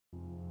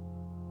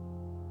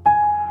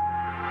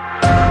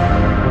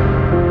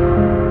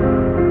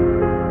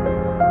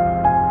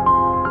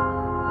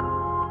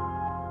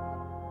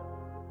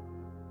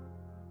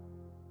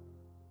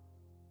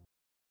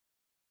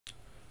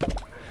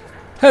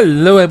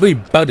Hello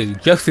everybody,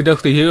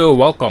 Justy-Dusty here,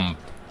 welcome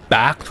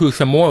back to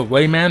some more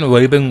Rayman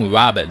Raving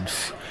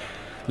Rabbids.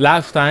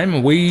 Last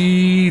time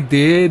we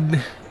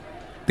did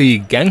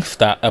the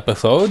gangsta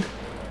episode,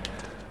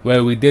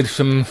 where we did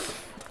some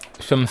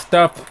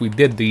stuff. We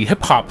did the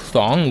hip-hop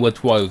song,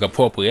 which was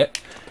appropriate.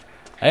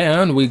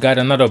 And we got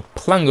another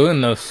plunger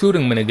in the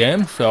shooting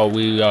minigame, so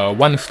we are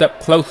one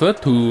step closer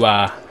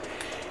to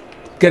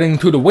getting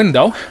to the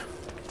window.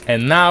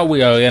 And now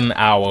we are in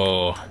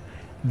our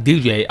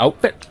Dee-Jay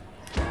outfit.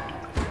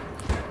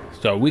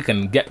 So we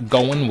can get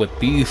going with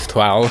these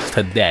trials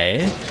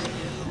today.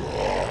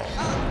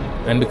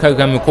 And because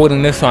I'm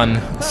recording this on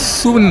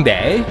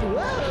Sunday,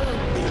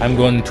 I'm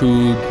going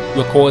to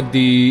record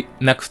the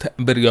next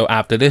video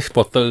after this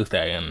for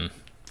Thursday and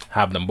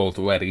have them both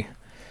ready.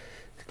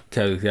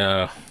 Because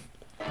I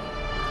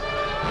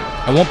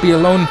won't be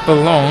alone for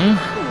long.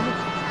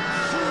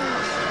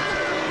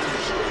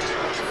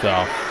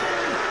 So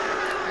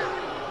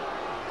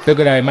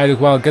figured I might as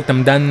well get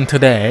them done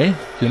today,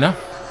 you know?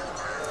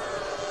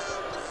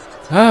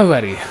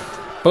 Alrighty,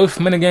 first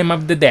minigame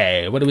of the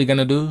day. What are we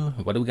gonna do?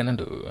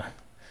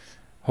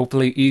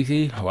 Hopefully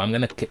easy, or I'm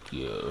gonna kick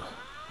you.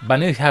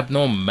 Bunnies have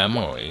no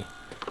memory.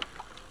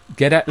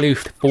 Get at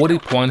least 40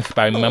 points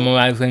by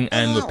memorizing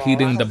and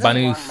repeating the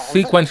bunny's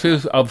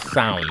sequences of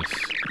sounds.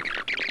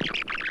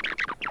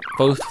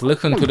 First,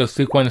 listen to the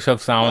sequence of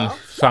sounds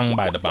sung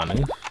by the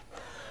bunnies.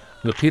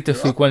 Repeat the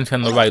sequence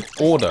in the right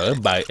order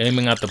by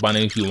aiming at the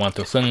bunnies you want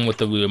to sing with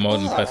the remote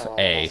and press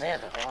A.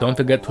 Don't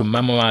forget to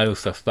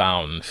memorize the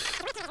sounds.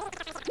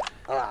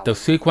 The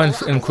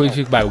sequence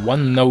increases by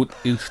one note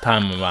each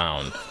time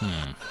around.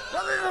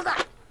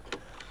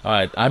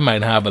 Alright, I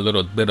might have a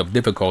little bit of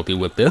difficulty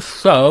with this,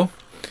 so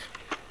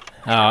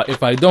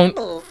if I don't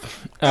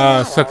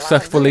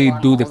successfully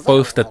do the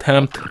first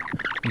attempt,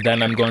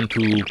 then I'm going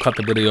to cut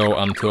the video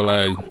until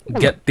I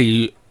get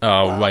the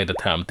right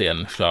attempt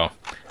in, so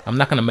I'm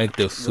not going to make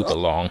this super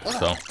long,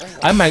 so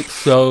I might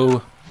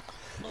show,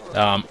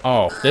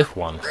 oh, this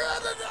one.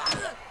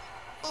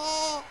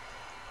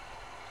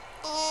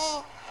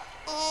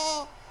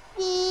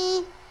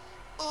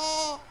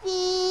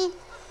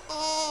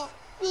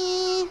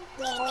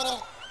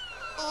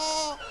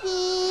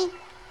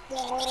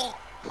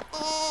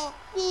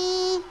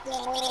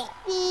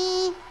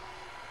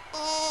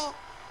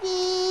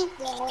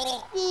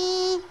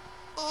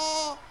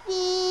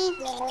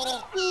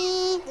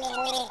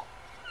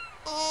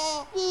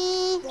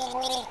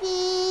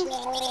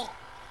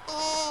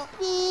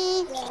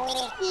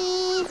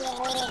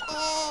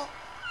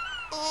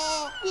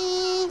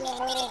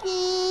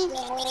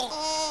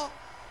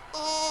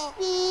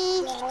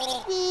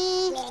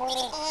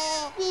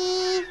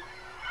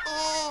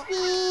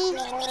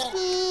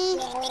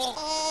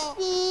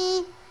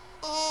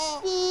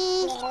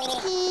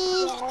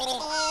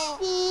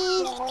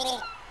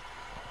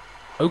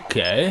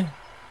 Okay,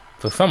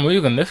 for some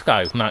reason this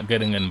guy's not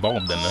getting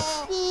involved in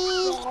this.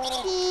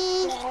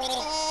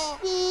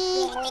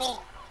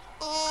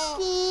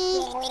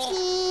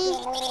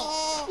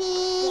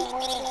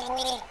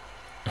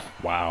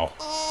 Wow.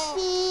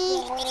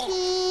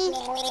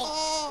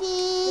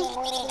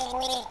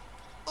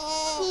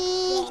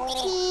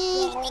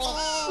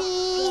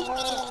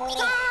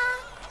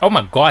 Oh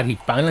my god, he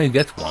finally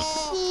gets one.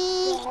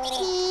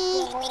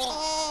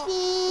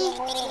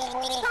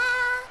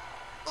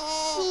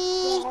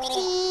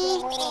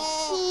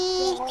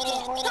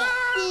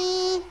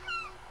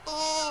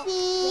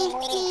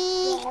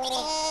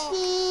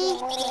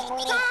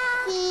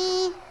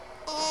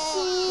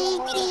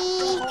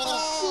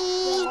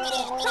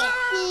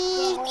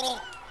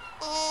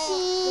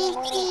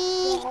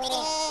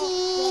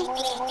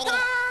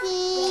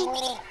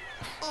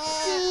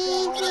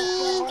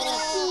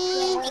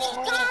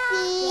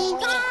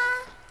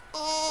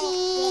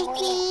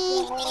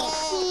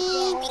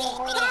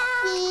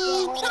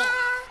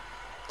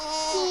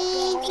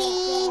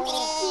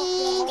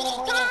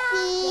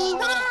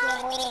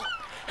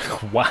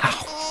 Wow.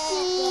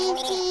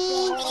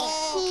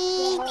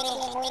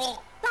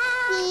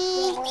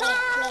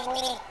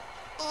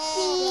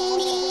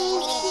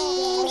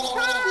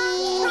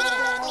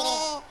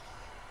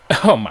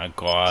 Oh my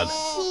god.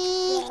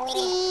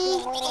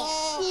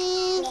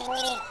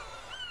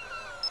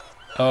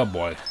 Oh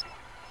boy.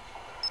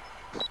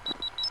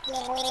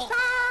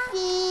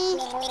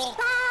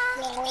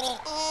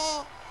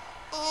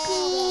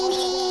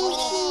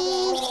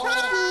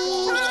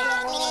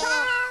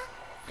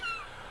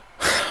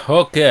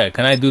 Okay,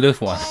 can I do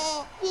this one?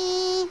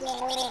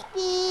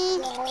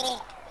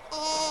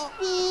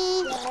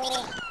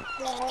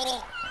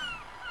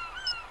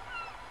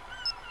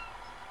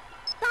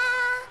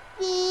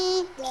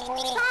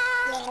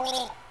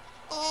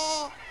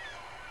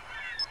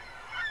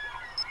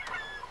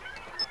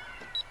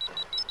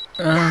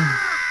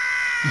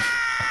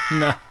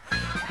 No.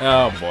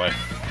 Oh boy.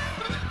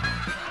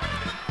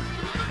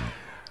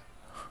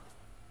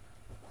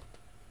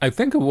 I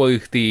think it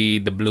was the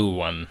blue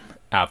one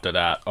after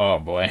that. Oh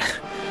boy.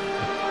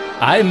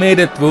 I made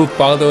it through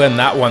farther in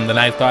that one than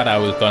I thought I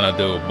was gonna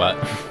do, but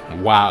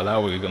wow, that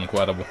was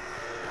incredible.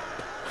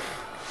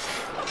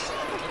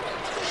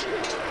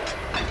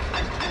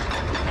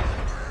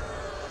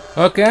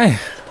 Okay,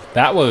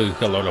 that was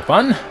a lot of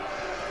fun.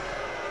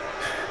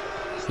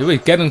 It was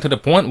getting to the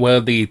point where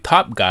the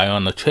top guy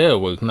on the chair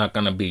was not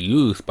gonna be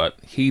used, but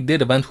he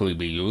did eventually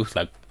be used,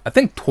 like, I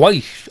think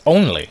twice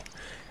only.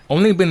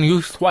 Only been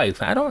used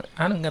twice. I don't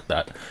get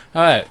that.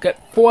 Alright,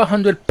 get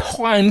 400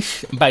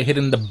 points by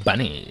hitting the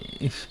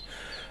bunnies.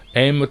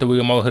 Aim with the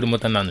remote, hit them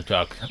with the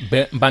nunchuck.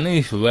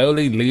 Bunnies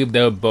rarely leave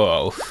their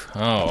burrows.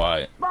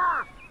 Alright.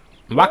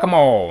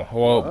 Whack-a-mole,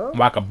 or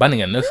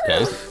whack-a-bunny in this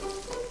case.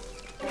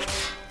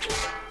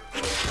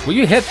 Will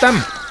you hit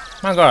them?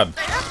 My god.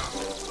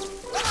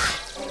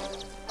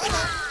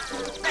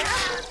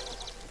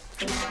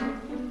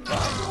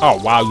 Oh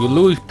wow, you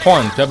lose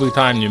points every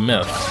time you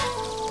miss.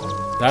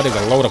 That is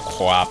a load of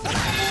crap.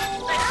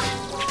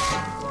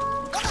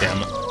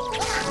 Damn it.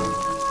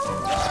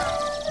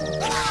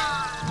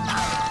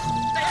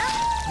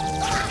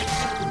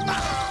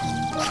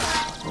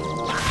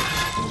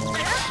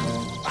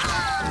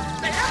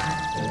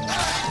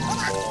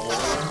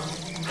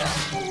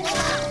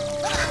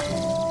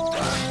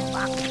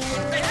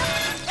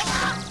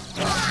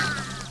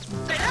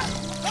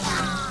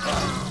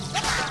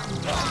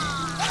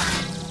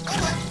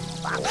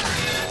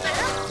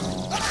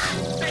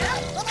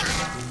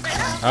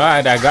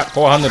 Alright, I got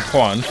 400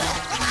 points.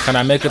 Can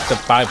I make it to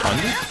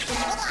 500?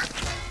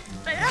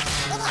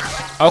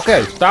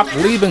 Okay, stop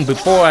leaving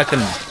before I can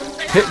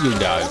hit you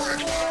guys.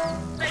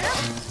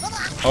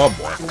 Oh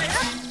boy.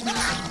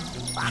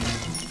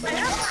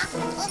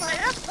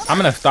 I'm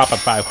gonna stop at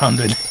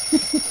 500.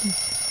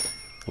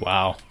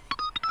 Wow.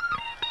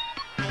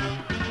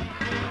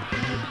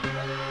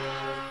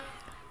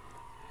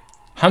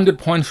 $100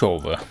 points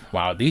over.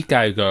 Wow, these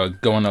guys are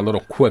going a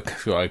little quick,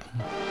 so I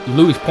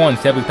lose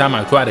points every time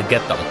I try to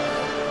get them.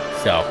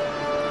 So.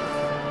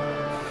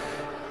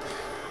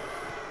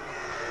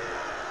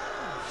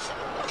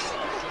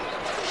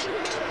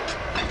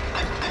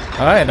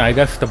 Alright, I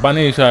guess the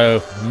bunnies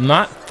are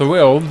not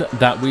thrilled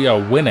that we are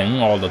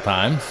winning all the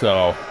time,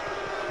 so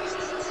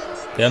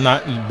they're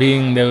not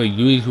being their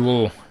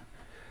usual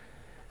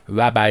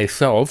rabbi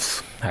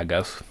selves, I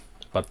guess.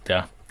 But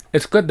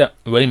it's good that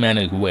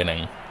Rayman is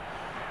winning.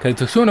 Because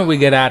the sooner we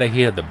get out of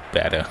here, the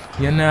better.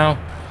 You know?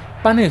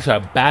 Bunnies are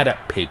bad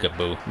at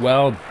peekaboo.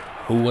 Well,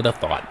 who would have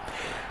thought?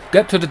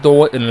 Get to the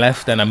door in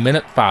less than a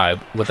minute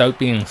 5 without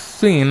being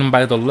seen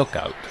by the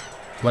lookout.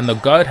 When the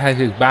guard has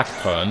his back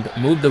turned,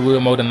 move the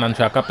remote and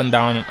nunchuck up and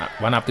down,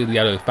 one after the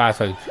other as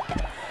fast as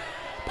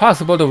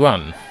possible to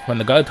run. When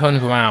the guard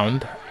turns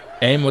around,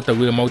 aim with the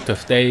remote to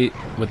stay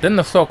within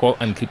the circle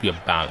and keep your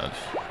balance.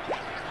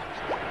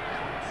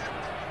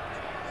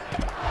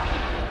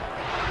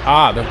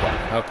 Ah, this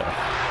one. Okay.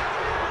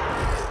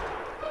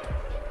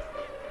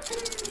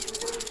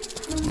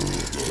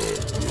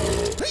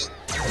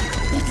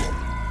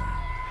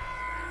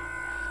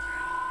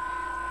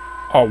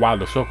 Oh wow,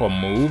 the circle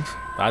moves?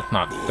 That's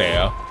not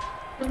fair.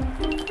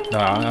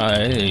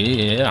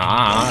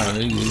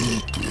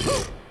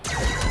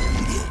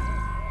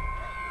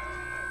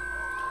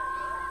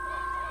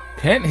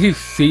 Can't he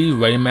see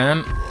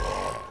Rayman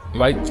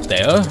right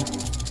there?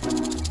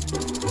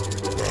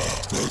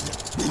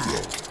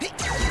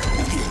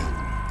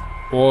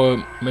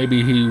 Or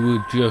maybe he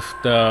would just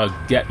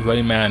get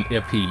Rayman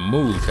if he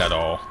moves at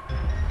all.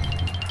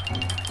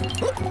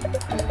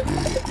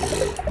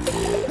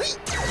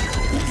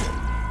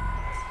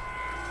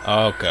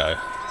 Okay.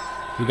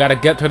 We gotta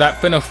get to that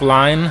finish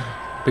line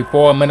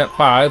before a minute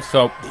 5,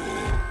 so...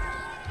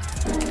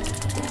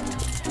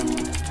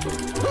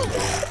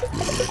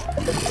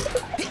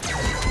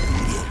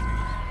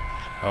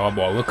 Oh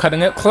boy, we're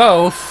cutting it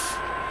close.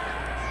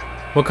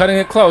 We're cutting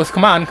it close.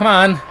 Come on, come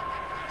on.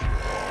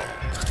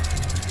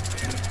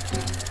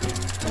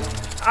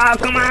 Oh,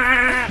 come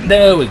on!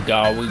 There we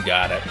go, we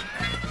got it.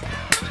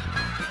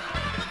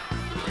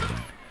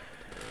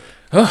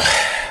 Oh.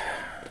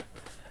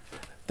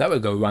 That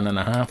would go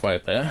 1.5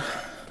 right there.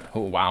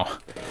 Oh, wow.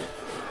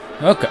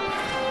 Okay.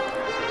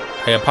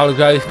 I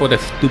apologize for the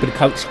stupid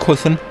couch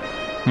cushion.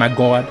 My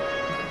god.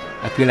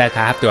 I feel like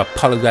I have to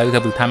apologize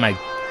every time I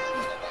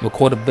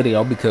record a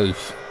video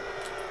because,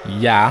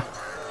 yeah.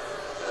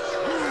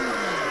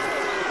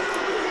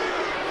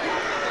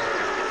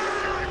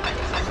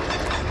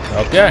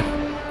 Okay.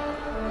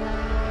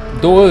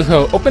 Doors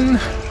are open.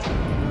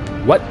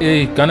 What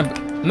is gonna be?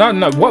 No,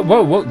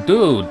 what,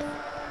 dude?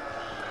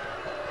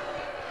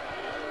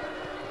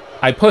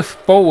 I push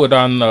forward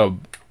on the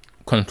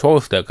control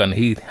stick and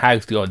he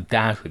has the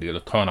audacity to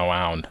turn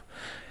around.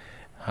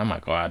 Oh my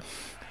god.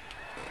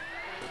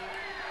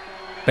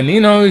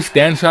 Benino's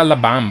Danza La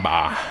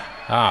Bamba.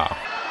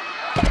 Ah.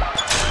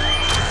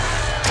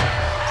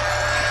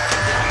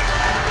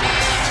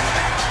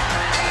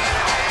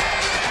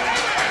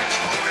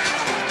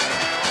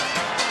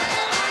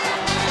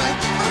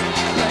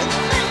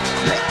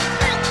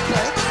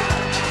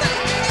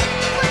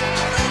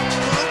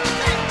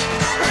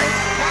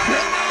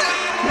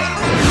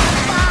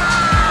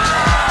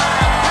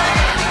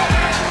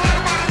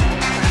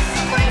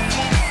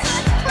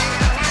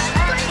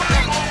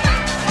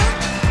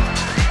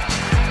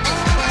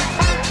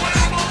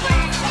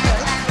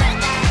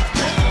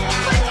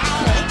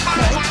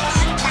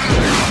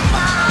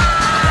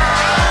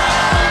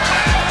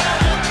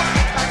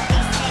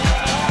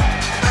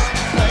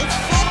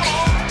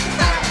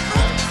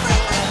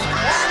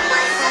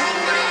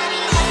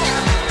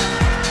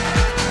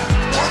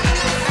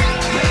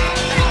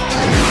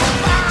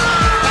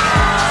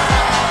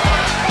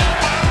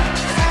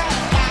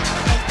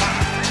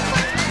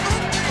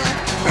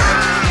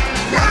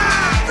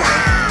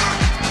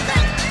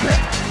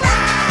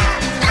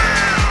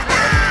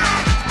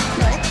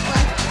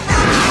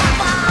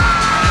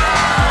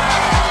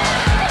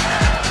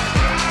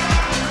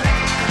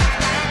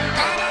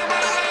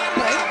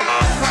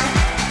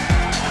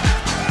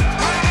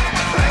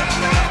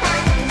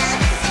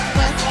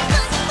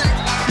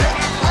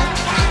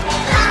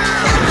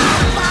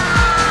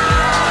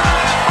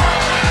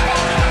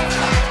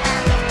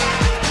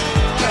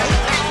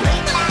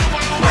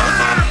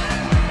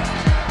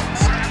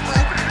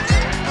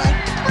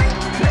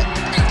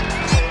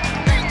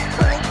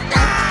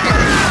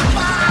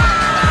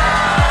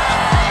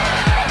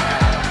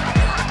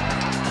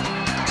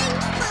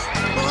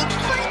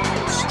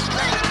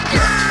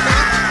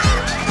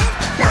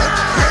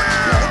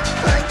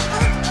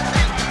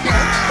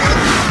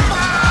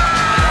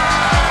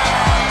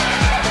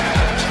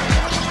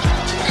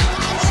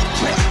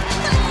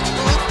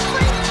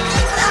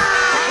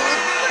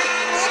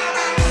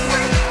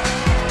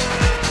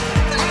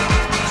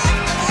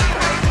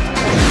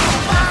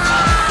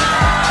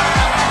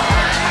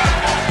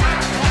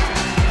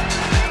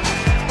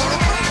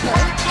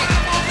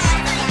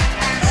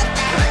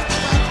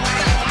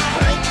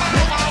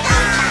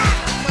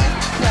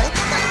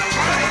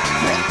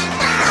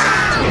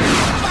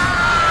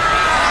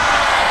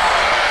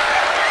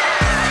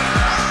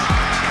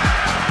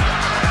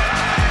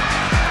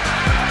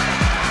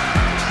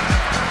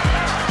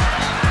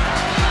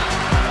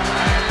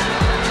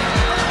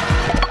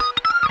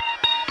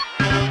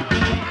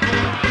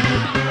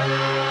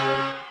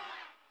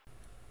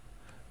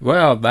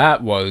 Well,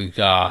 that was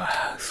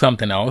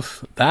something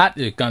else. That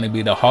is going to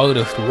be the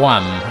hardest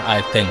one,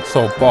 I think,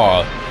 so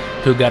far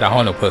to get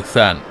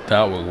 100%.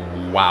 That was,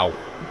 wow.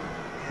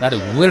 That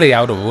is really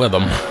out of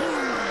rhythm.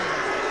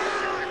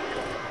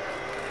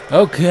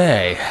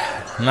 Okay,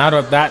 now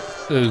that that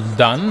is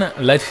done,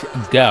 let's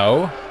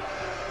go.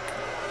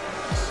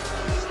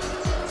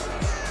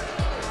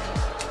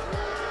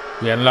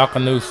 We unlock a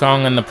new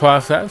song in the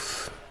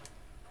process.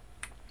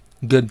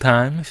 Good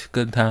times,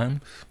 good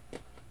times.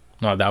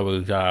 No, that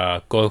was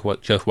Girls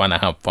Just Wanna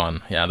Have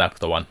Fun. Yeah, that's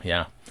the one,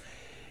 yeah.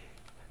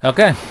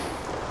 Okay.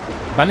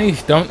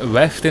 Bunnies don't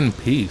rest in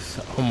peace.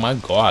 Oh my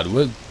god,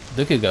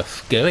 this is a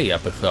scary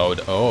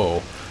episode.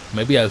 Oh,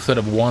 maybe I should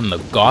have worn the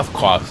goth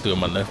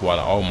costume on this one.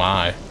 Oh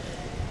my.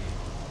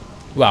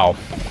 Well,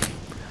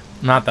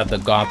 not that the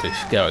goth is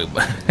scary,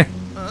 but...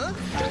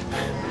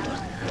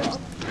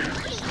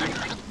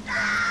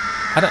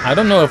 I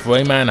don't know if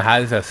Rayman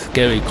has a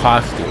scary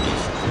costume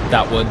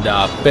that would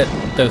fit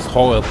this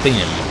horror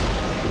theme.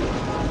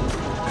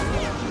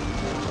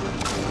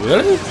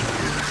 Really?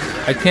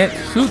 I can't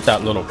shoot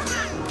that little...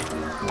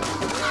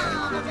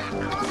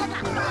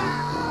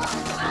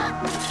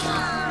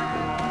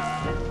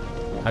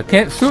 I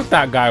can't shoot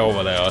that guy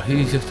over there.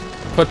 He's just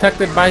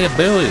protected by a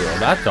barrier.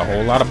 That's a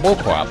whole lot of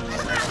bullcrap.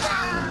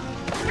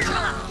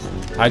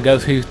 I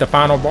guess he's the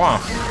final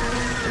boss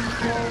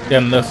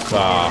in this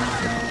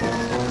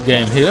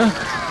game here.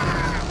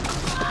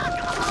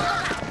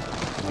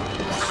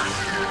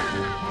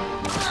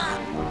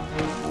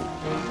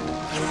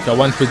 So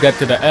once we get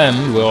to the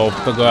end, we'll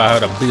figure out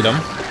how to beat him.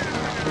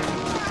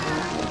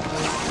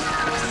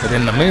 But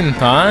in the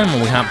meantime,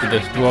 we have to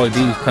destroy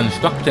these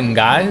construction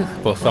guys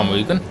for some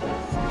reason.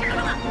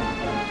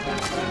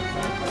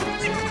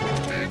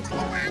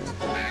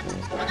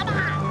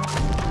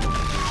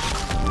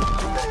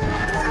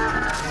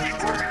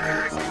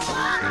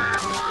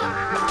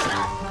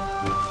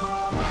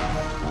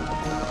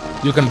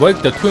 You can break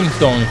the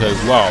tombstones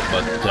as well,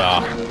 but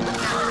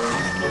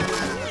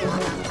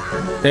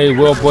they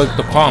will break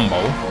the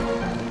combo.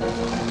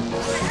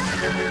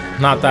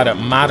 Not that it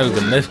matters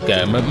in this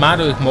game. It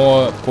matters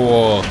more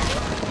for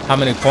how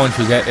many points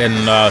you get in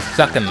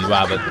second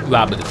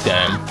Rabbids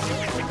game.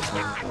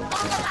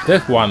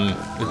 This one,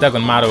 it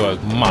doesn't matter as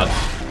much.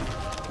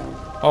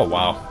 Oh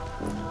wow.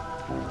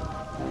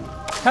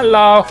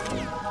 Hello!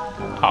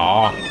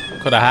 Aw,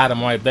 could have had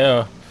him right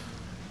there.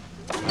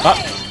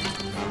 Oh,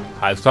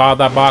 I saw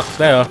that box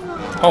there.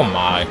 Oh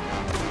my.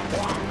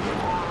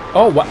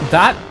 Oh, what?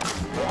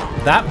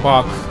 That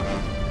box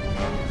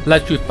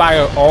lets you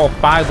fire all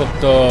 5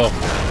 of the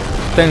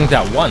things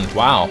at once.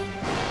 Wow.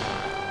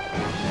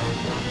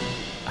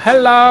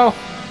 Hello!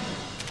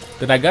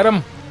 Did I get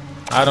him?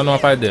 I don't know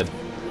if I did.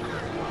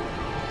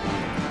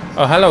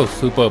 Oh, hello,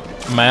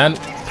 Superman.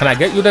 Can I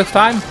get you this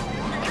time?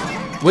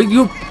 Will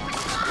you?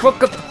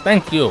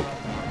 Thank you.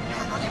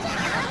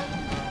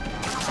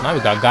 Now we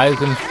got guys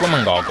in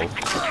swimming goggles.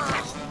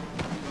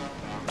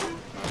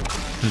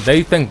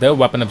 They think their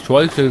weapon of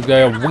choice is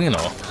their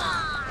wiener.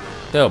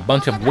 They're a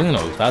bunch of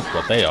wieners, that's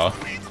what they are.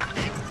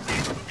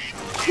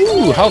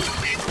 Ooh, health.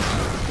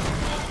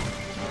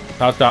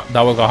 Thought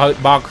that was a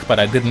heart box, but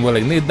I didn't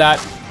really need that.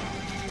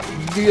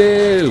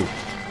 You.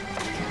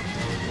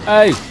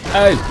 Hey,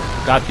 hey,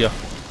 gotcha.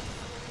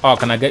 Oh,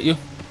 can I get you?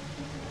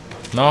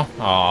 No?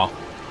 Aw.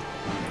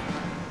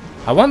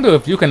 I wonder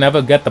if you can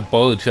ever get the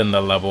birds in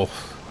the level.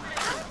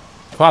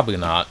 Probably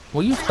not.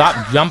 Will you stop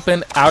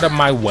jumping out of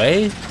my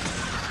way?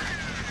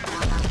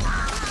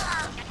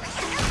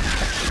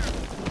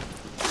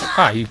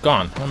 Ah, he's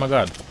gone. Oh my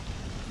god.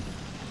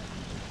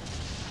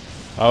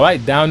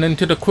 Alright, down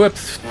into the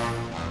crypts.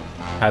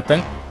 I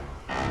think.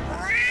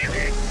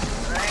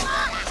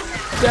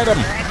 Get him!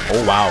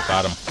 Oh wow,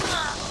 got him.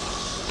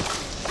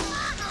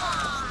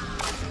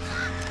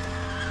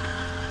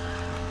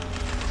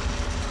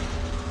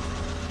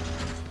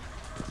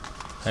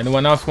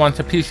 Anyone else wants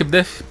a piece of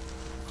this?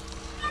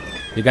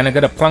 You're gonna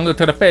get a plunger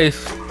to the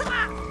face.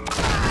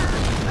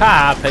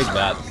 Ha! Take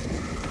that.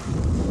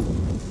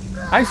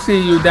 I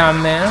see you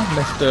down there,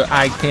 Mr.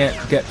 I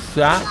Can't Get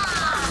Shot.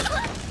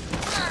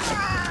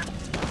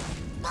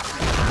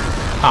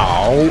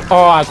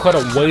 Oh, I could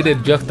have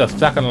waited just a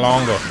second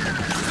longer.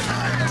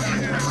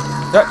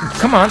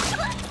 Come on.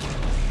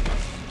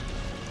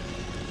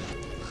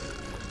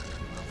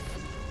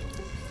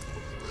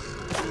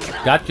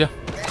 Gotcha.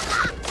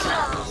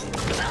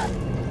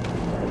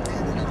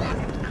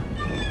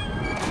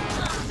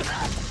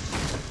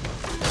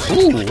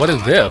 Ooh, what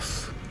is this?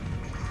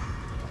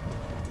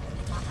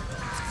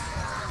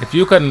 If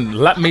you can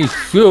let me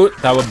shoot,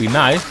 that would be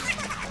nice.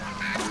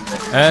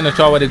 And it's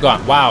already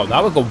gone. Wow,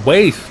 that was a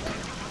waste.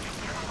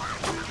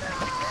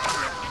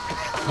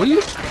 What are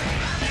you?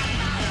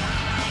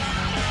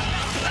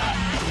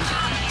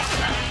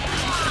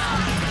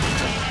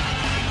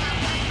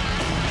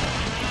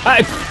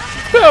 Hey,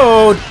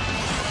 dude!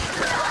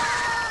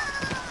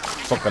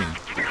 Fucking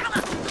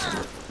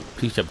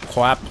piece of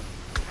crap.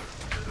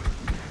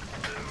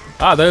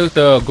 Ah, there's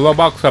the glow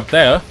box up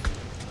there.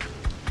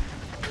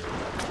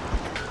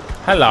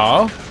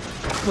 Hello.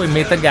 We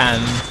meet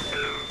again.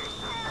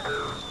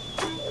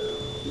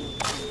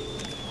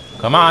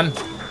 Come on.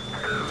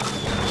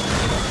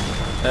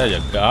 There you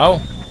go.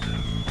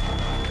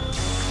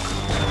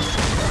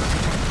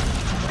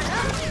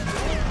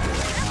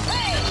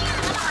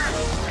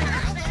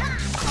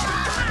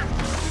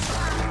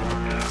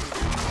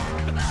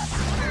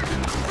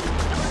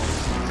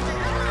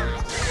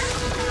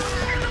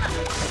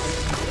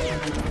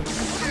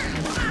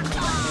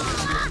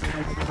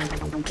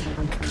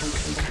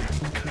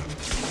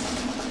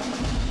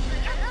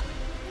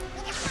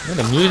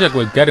 The music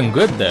was getting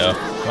good there.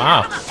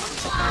 Wow.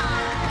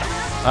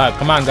 Alright,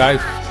 come on, guys.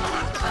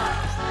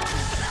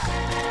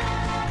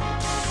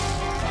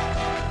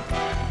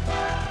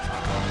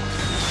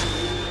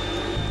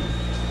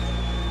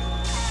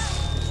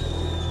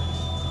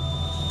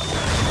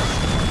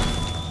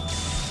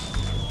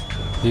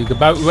 He's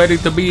about ready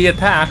to be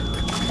attacked.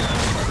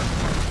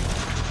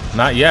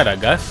 Not yet, I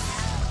guess.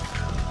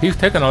 He's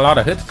taking a lot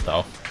of hits,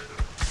 though.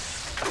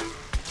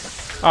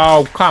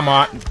 Oh, come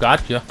on.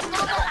 Gotcha.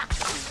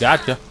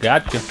 Gotcha,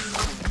 gotcha.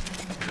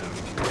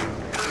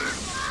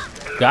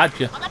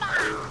 Gotcha.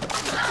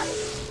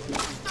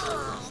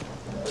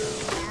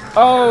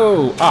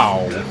 Oh,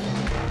 ow.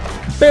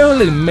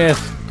 Barely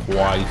missed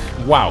twice.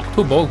 Wow,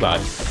 2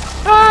 bullseyes.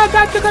 Ah,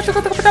 gotcha, gotcha,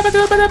 gotcha.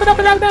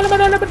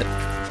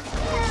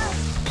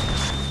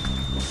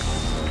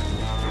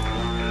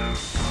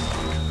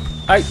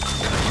 Hey.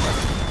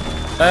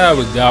 There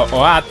we go.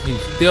 What?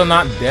 He's still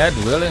not dead,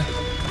 really?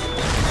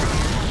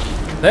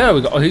 There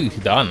we go. Oh, he's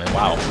done.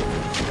 Wow.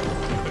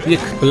 He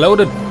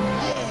exploded.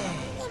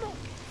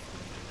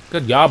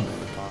 Good job.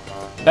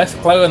 Best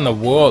player in the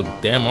world.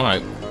 Damn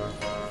right.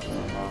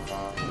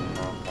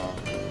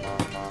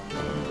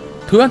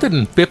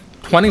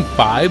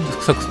 225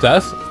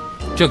 success.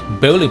 Just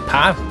barely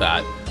passed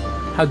that.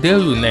 How dare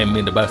you name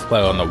me the best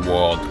player in the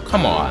world?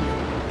 Come on.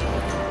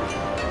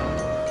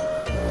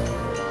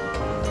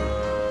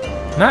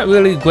 Not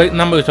really great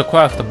numbers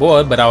across the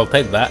board, but I'll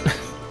take that.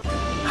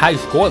 High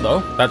score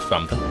though. That's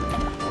something.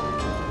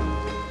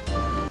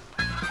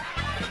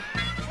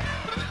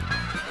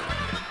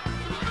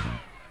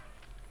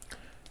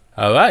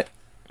 Alright,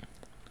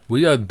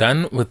 we are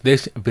done with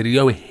this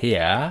video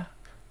here.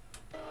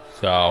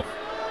 So,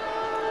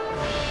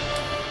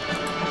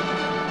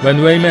 when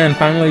Rayman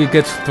finally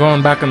gets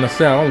thrown back in the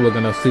cell, we're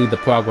gonna see the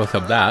progress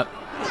of that.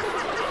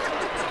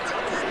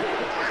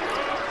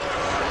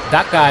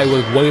 That guy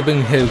was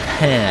waving his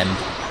hand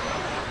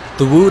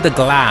through the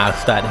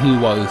glass that he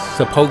was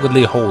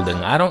supposedly holding.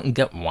 I don't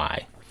get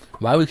why.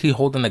 Why was he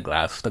holding the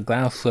glass? The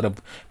glass sort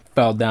of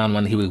fell down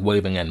when he was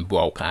waving and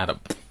broke out of.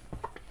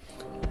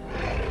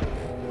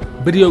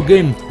 Video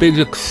game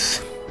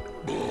physics.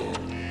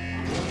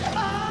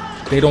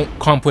 They don't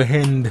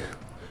comprehend.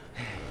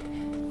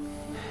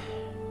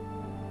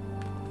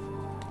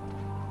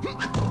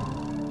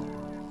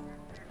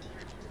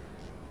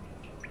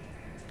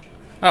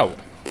 Oh.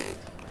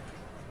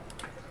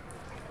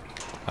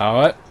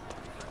 Alright.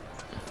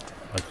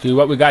 Let's see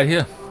what we got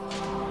here.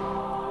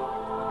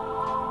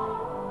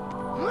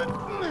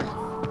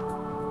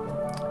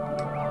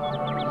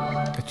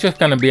 It's just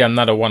gonna be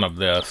another one of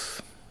this.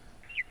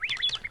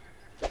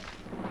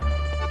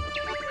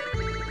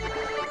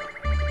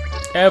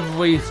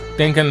 Every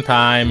stinking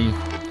time.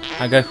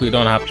 I guess we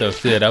don't have to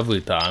see it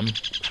every time.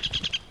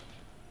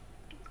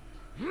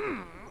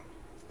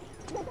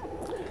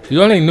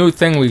 The only new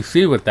thing we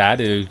see with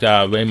that is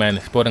Rayman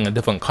is sporting a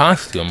different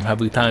costume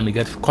every time he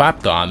gets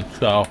crapped on,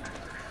 so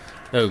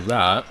there's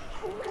that.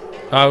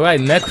 Alright,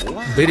 next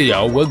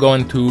video we're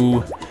going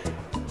to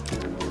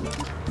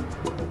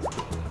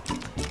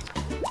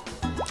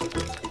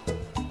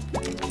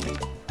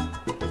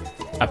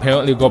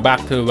apparently go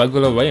back to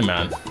regular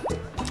Rayman.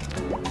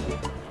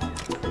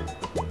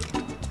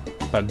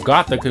 But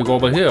Gothic is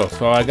over here,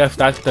 so I guess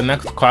that's the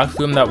next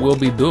costume that we'll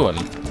be doing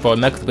for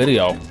next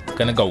video.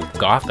 Gonna go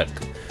Gothic.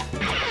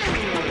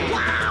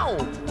 Wow!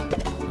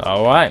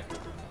 Alright.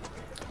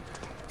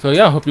 So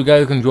yeah, hope you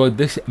guys enjoyed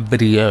this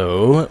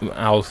video.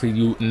 I'll see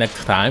you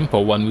next time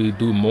for when we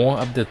do more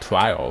of the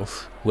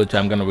trials, which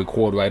I'm gonna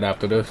record right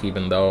after this,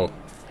 even though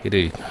it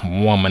is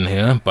warm in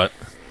here, but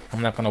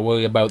I'm not gonna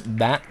worry about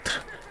that.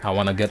 I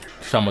wanna get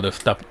some of the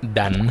stuff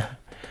done.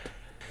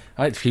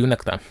 Alright, see you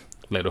next time.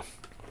 Later.